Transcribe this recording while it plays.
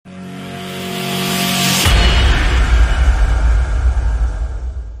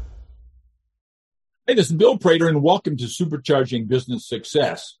Hey, this is Bill Prater, and welcome to Supercharging Business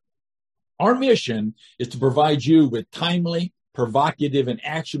Success. Our mission is to provide you with timely, provocative, and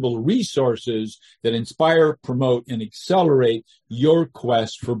actionable resources that inspire, promote, and accelerate your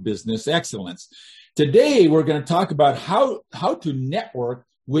quest for business excellence. Today, we're going to talk about how to network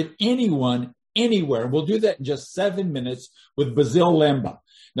with anyone, anywhere. We'll do that in just 7 minutes with Basile Lemba.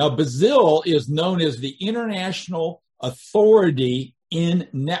 Now, Basile is known as the international authority in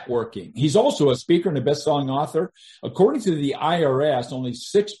networking. He's also a speaker and a best-selling author. According to the IRS, only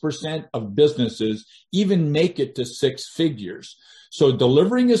 6% of businesses even make it to six figures. So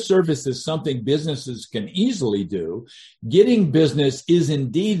delivering a service is something businesses can easily do. Getting business is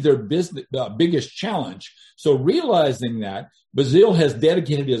indeed their biggest challenge. So realizing that, Basile has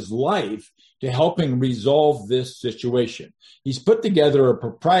dedicated his life to helping resolve this situation. He's put together a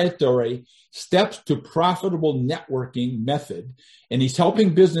proprietary steps to profitable networking method, and he's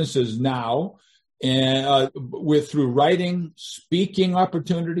helping businesses now through writing, speaking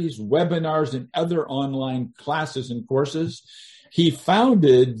opportunities, webinars, and other online classes and courses. He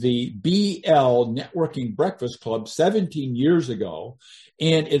founded the BL Networking Breakfast Club 17 years ago,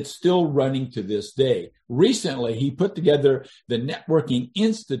 and it's still running to this day. Recently, he put together the Networking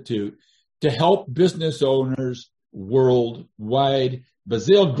Institute to help business owners worldwide.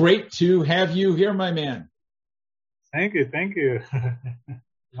 Basile, great to have you here, my man. Thank you.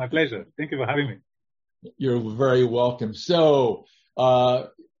 My pleasure. Thank you for having me. You're very welcome. So,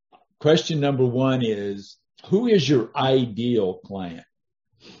 question number one is, who is your ideal client?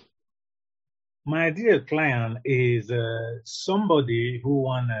 My ideal client is somebody who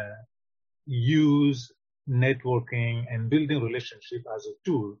want to use networking and building relationship as a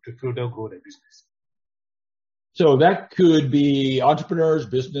tool to further grow their business. So that could be entrepreneurs,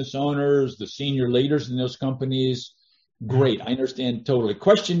 business owners, the senior leaders in those companies. Great. I understand totally.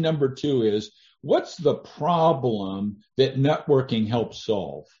 Question number two is, what's the problem that networking helps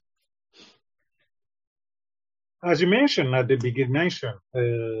solve? As you mentioned at the beginning,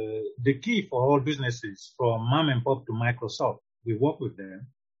 the key for all businesses from mom and pop to Microsoft, we work with them.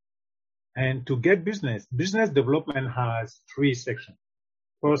 And to get business development has three sections.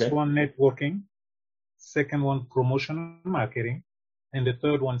 First one, networking. Second one, promotion marketing. And the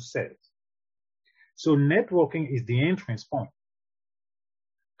third one, sales. So networking is the entrance point.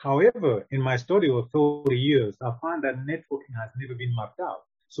 However, in my study of 30 years, I found that networking has never been mapped out.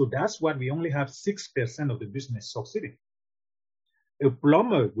 So that's why we only have 6% of the business succeeding. A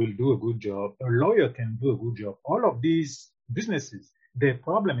plumber will do a good job. A lawyer can do a good job. All of these businesses, the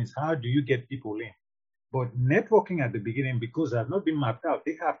problem is how do you get people in? But networking at the beginning, because it has not been mapped out,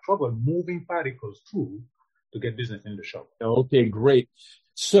 they have trouble moving particles through to get business in the shop. Okay, great.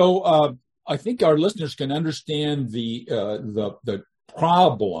 So I think our listeners can understand the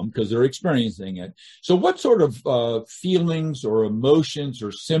problem because they're experiencing it. So what sort of feelings or emotions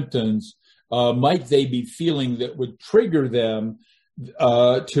or symptoms might they be feeling that would trigger them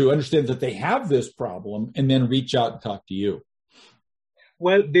to understand that they have this problem and then reach out and talk to you?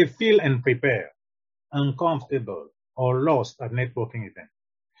 Well, they feel unprepared, uncomfortable, or lost at networking event.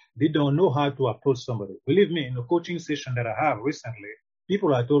 They don't know how to approach somebody. Believe me, in a coaching session that I have recently,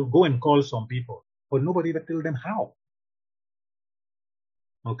 people are told, go and call some people, but nobody ever tell them how.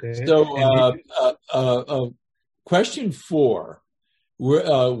 Okay. So, question four.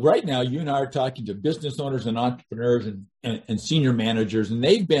 Right now, you and I are talking to business owners and entrepreneurs and senior managers, and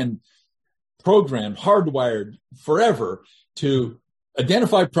they've been programmed, hardwired forever to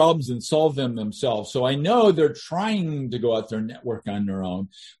identify problems and solve them themselves. So I know they're trying to go out there and network on their own.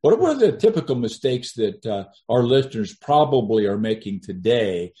 What are the typical mistakes that our listeners probably are making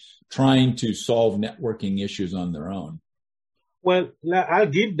today trying to solve networking issues on their own? Well, I'll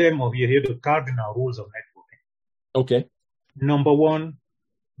give them over here the cardinal rules of networking. Okay. Number one,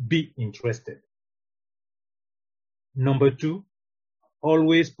 be interested. Number two,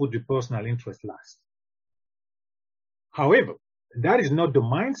 always put the personal interest last. However, that is not the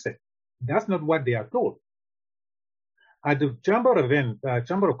mindset. That's not what they are told. At the Chamber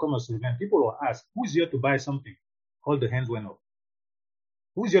of Commerce event, people will ask, who's here to buy something? All the hands went up.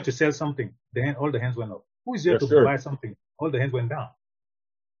 Who's here to sell something? All the hands went up. Who's here to buy something? All the hands went down.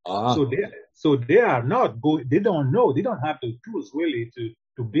 So they are not they don't know, they don't have the tools really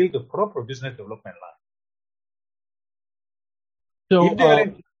to build a proper business development line.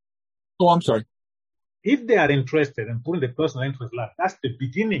 So, I'm sorry. If they are interested in putting the personal interest last, that's the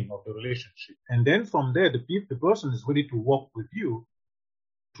beginning of the relationship. And then from there, the person is ready to work with you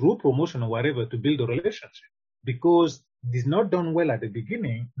through promotion or whatever to build a relationship. Because it's not done well at the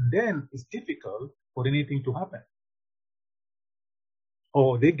beginning, then it's difficult for anything to happen.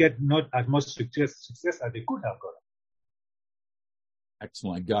 or they get not as much success as they could have gotten.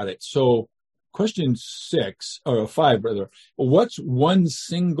 Excellent. Got it. So question 5, rather. What's one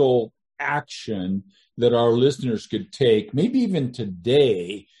single action that our listeners could take, maybe even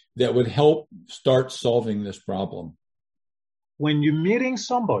today, that would help start solving this problem? When you're meeting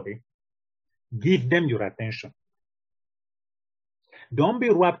somebody, give them your attention. Don't be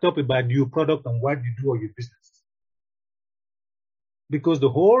wrapped up about your product and what you do or your business. Because the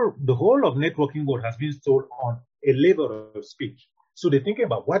whole of networking world has been sold on a level of speech. So they're thinking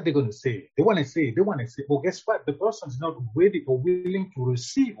about what they're going to say. They want to say. Well, guess what? The person's not ready or willing to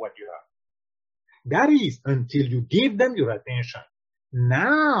receive what you have. That is until you give them your attention.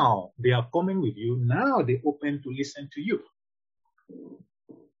 Now they are coming with you. Now they're open to listen to you.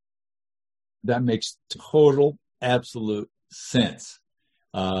 That makes total, absolute sense.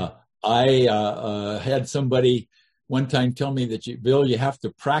 I had somebody one time tell me that, Bill, you have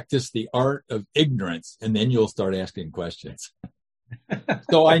to practice the art of ignorance, and then you'll start asking questions.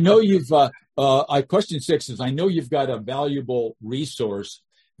 So I know question 6 is, I know you've got a valuable resource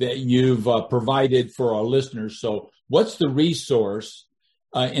that you've provided for our listeners. So what's the resource,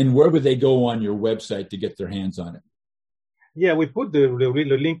 and where would they go on your website to get their hands on it? Yeah, we put the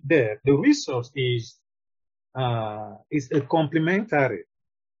link there. The resource is a complementary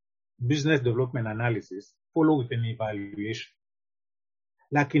business development analysis followed with an evaluation.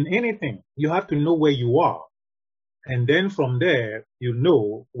 Like in anything, you have to know where you are. And then from there, you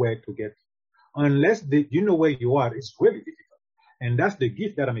know where to get. Unless you know where you are, it's really difficult. And that's the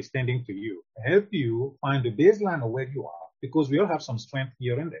gift that I'm extending to you. Help you find the baseline of where you are, because we all have some strength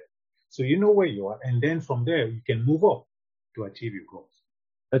here and there. So you know where you are, and then from there, you can move up to achieve your goals.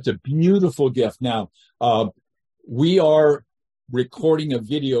 That's a beautiful gift. Now, we are recording a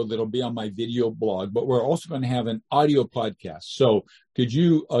video that'll be on my video blog, but we're also going to have an audio podcast. So could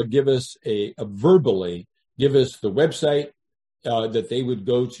you give us verbally, give us the website that they would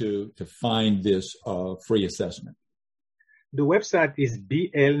go to find this free assessment? The website is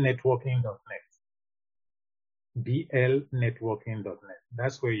blnetworking.net. blnetworking.net.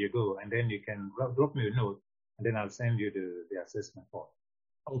 That's where you go, and then you can drop me a note, and then I'll send you the assessment form.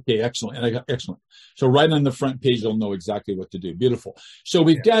 Okay, excellent. Excellent. So right on the front page, you'll know exactly what to do. Beautiful. So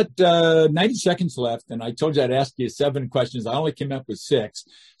we've got 90 seconds left, and I told you I'd ask you 7 questions. I only came up with 6.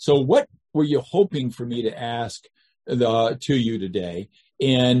 So what were you hoping for me to ask to you today?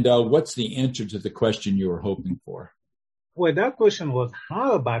 And what's the answer to the question you were hoping for? Well, that question was,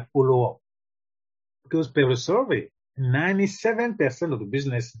 how about follow-up? Because per the survey, 97% of the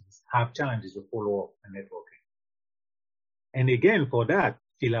businesses have challenges with follow-up and networking. And again, for that,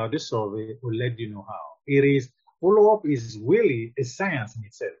 fill out the survey, will let you know how. Follow-up is really a science in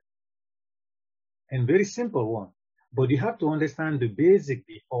itself. And very simple one. But you have to understand the basic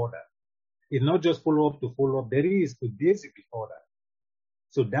before that. It's not just follow-up to follow-up. There is the basic before that.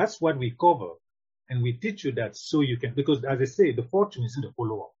 So that's what we cover. And we teach you that so you can, because as I say, the fortune is in the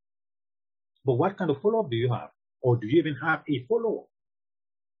follow-up. But what kind of follow-up do you have? Or do you even have a follow-up?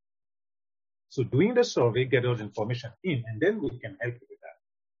 So doing the survey, get those information in, and then we can help you with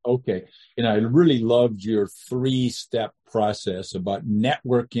that. Okay. And I really loved your 3-step process about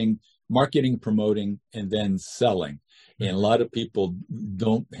networking, marketing, promoting, and then selling. And a lot of people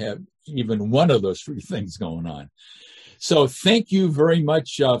don't have even one of those 3 things going on. So thank you very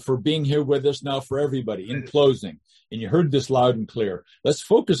much for being here with us. Now for everybody, in closing, and you heard this loud and clear, let's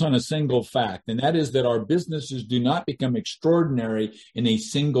focus on a single fact, and that is that our businesses do not become extraordinary in a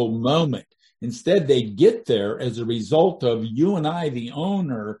single moment. Instead, they get there as a result of you and I, the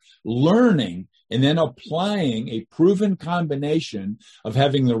owner, learning and then applying a proven combination of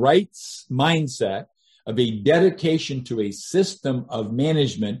having the right mindset, of a dedication to a system of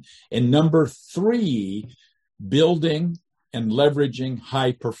management, and number 3, building and leveraging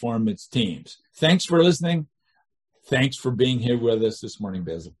high-performance teams. Thanks for listening. Thanks for being here with us this morning,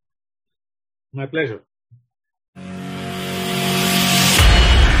 Basil. My pleasure.